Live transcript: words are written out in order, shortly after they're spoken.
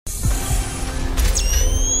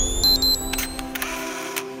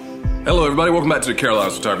Hello everybody, welcome back to the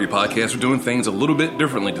Carolinas Photography Podcast. We're doing things a little bit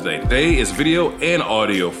differently today. Today is video and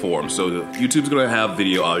audio form. So YouTube's going to have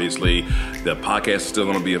video, obviously. The podcast is still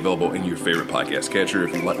going to be available in your favorite podcast catcher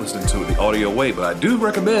if you like listening to it the audio way. But I do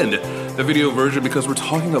recommend the video version because we're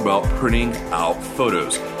talking about printing out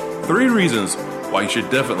photos. 3 reasons why you should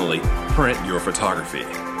definitely print your photography.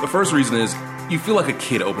 The first reason is you feel like a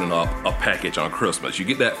kid opening up a package on Christmas. You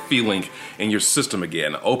get that feeling in your system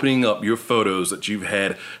again, opening up your photos that you've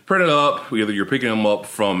had printed up, whether you're picking them up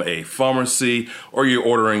from a pharmacy or you're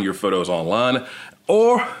ordering your photos online,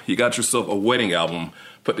 or you got yourself a wedding album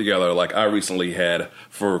put together like I recently had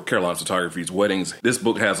for Carolinas Photography's weddings. This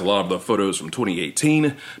book has a lot of the photos from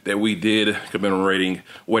 2018 that we did commemorating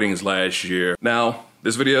weddings last year. Now,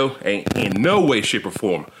 this video ain't in no way, shape, or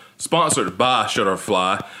form sponsored by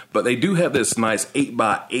Shutterfly, but they do have this nice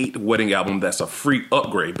 8x8 wedding album that's a free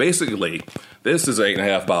upgrade. Basically, this is an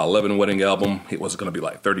 8.5 by 11 wedding album. It was going to be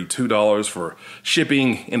like $32 for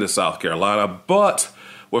shipping into South Carolina, but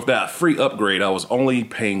with that free upgrade, I was only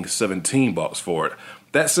paying $17 for it.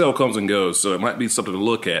 That sale comes and goes, so it might be something to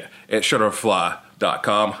look at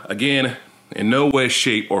Shutterfly.com. Again, in no way,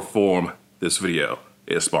 shape, or form, this video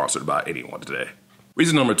is sponsored by anyone today.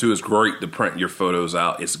 Reason number 2 is great to print your photos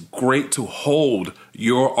out. It's great to hold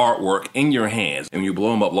your artwork in your hands. And when you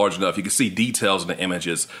blow them up large enough, you can see details in the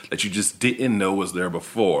images that you just didn't know was there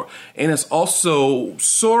before. And it's also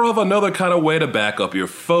sort of another kind of way to back up your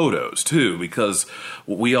photos too, because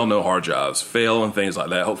we all know hard drives fail and things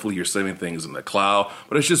like that. Hopefully you're saving things in the cloud,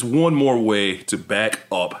 but it's just one more way to back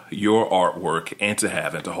up your artwork and to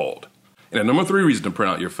have it to hold. And the number 3 reason to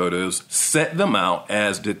print out your photos, set them out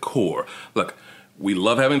as decor. Look, we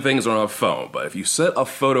love having things on our phone, but if you set a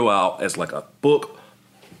photo out as like a book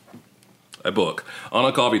on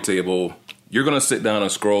a coffee table, you're going to sit down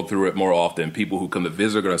and scroll through it more often. People who come to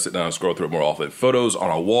visit are going to sit down and scroll through it more often. Photos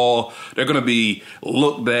on a wall, they're going to be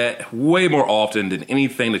looked at way more often than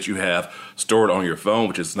anything that you have stored on your phone,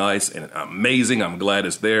 which is nice and amazing. I'm glad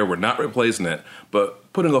it's there. We're not replacing it, but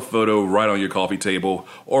putting a photo right on your coffee table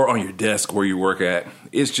or on your desk where you work at,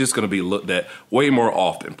 it's just going to be looked at way more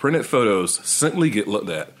often. Printed photos simply get looked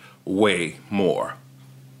at way more.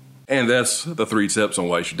 And that's the 3 tips on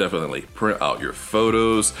why you should definitely print out your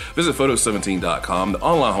photos. Visit Photo17.com, the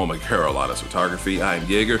online home of Carolinas Photography. I am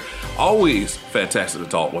Jaeger. Always fantastic to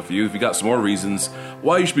talk with you. If you got some more reasons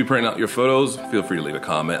why you should be printing out your photos, feel free to leave a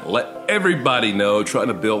comment. Let everybody know. Trying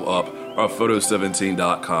to build up our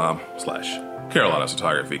Photo17.com/Carolinas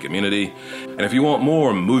Photography community. And if you want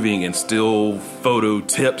more moving and still photo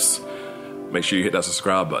tips, make sure you hit that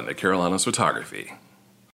subscribe button at Carolinas Photography.